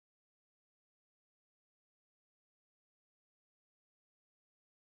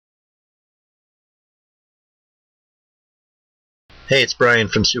Hey, it's Brian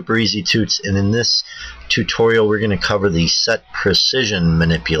from Super Easy Toots, and in this tutorial we're going to cover the Setprecision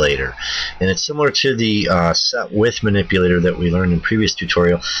Manipulator. And it's similar to the set width manipulator that we learned in previous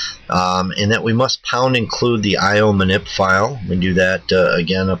tutorial, in that we must pound include the IO manip file. We do that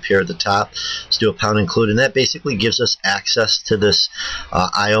again up here at the top. Let's do a pound include, and that basically gives us access to this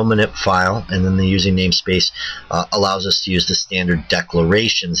IO manip file, and then the using namespace allows us to use the standard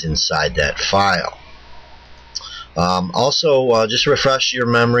declarations inside that file. Also, just refresh your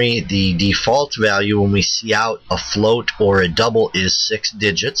memory, the default value when we see out a float or a double is 6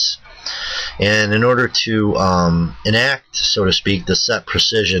 digits. And in order to enact, so to speak, the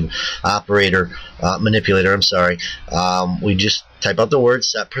Setprecision manipulator, we just type out the word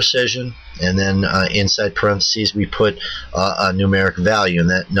Setprecision, and then inside parentheses we put a numeric value, and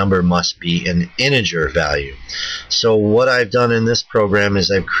that number must be an integer value. So what I've done in this program is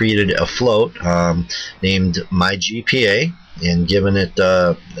I've created a float named my GPA, and given it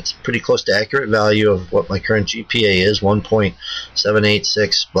it's pretty close to accurate value of what my current GPA is,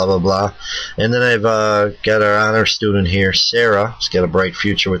 1.786 blah blah blah. And then I've got our honor student here, Sarah. She's got a bright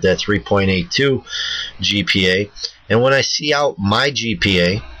future with that 3.82 GPA. And when I see out my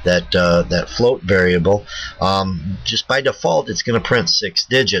GPA, that float variable, just by default it's going to print 6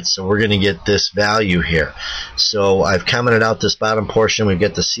 digits, so we're going to get this value here. So I've commented out this bottom portion. We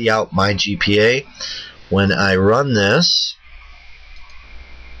get to see out my GPA. When I run this,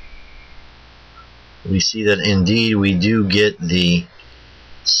 we see that indeed we do get the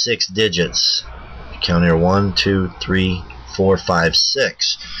 6 digits. Count here, 1, 2, 3, 4, 5,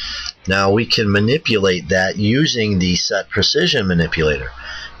 6. Now we can manipulate that using the Setprecision Manipulator,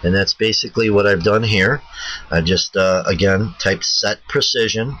 and that's basically what I've done here. I just again typed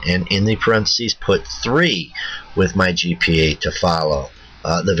Setprecision, and in the parentheses put 3 with my GPA to follow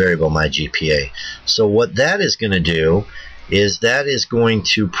the variable my GPA. So what that is going to do is that is going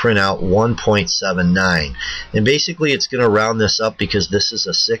to print out 1.79, and basically it's going to round this up because this is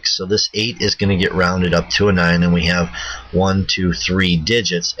a 6, so this 8 is going to get rounded up to a 9, and we have 1, 2, 3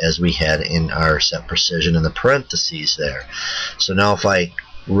 digits as we had in our Setprecision in the parentheses there. So now if I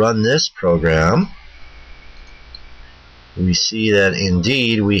run this program, we see that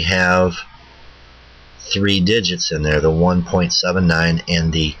indeed we have 3 digits in there, the 1.79,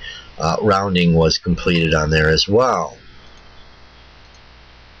 and the rounding was completed on there as well.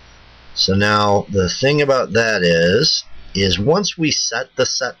 So now the thing about that is once we set the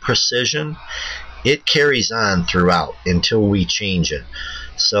Setprecision, it carries on throughout until we change it.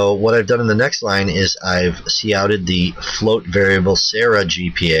 So what I've done in the next line is I've couted the float variable Sarah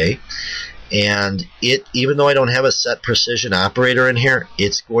GPA, and it, even though I don't have a Setprecision operator in here,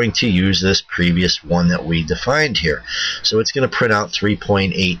 it's going to use this previous one that we defined here. So it's going to print out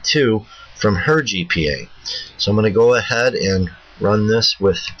 3.82 from her GPA. So I'm going to go ahead and run this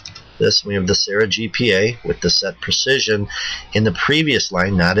with this. We have the Sarah GPA with the Setprecision in the previous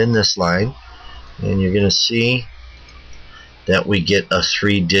line, not in this line, and you're going to see that we get a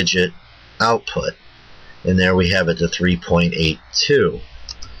 3-digit output, and there we have it, the 3.82.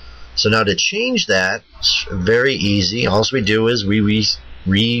 So now to change that, it's very easy. All we do is we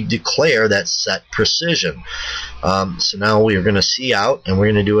redeclare that Setprecision. So now we are going to see out, and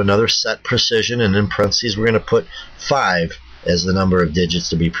we're going to do another Setprecision, and in parentheses we're going to put 5 as the number of digits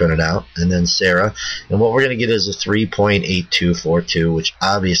to be printed out, and then Sarah, and what we're going to get is a 3.8242, which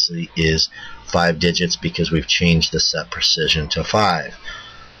obviously is 5 digits because we've changed the Setprecision to 5.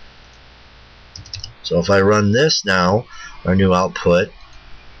 So if I run this now, our new output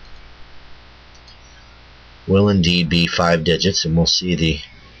will indeed be 5 digits, and we'll see the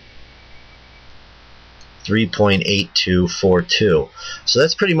 3.8242. So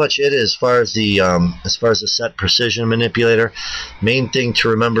that's pretty much it as far as the Setprecision Manipulator. Main thing to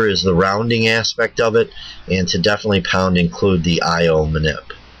remember is the rounding aspect of it, and to definitely pound include the IO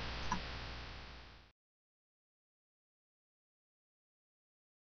manip.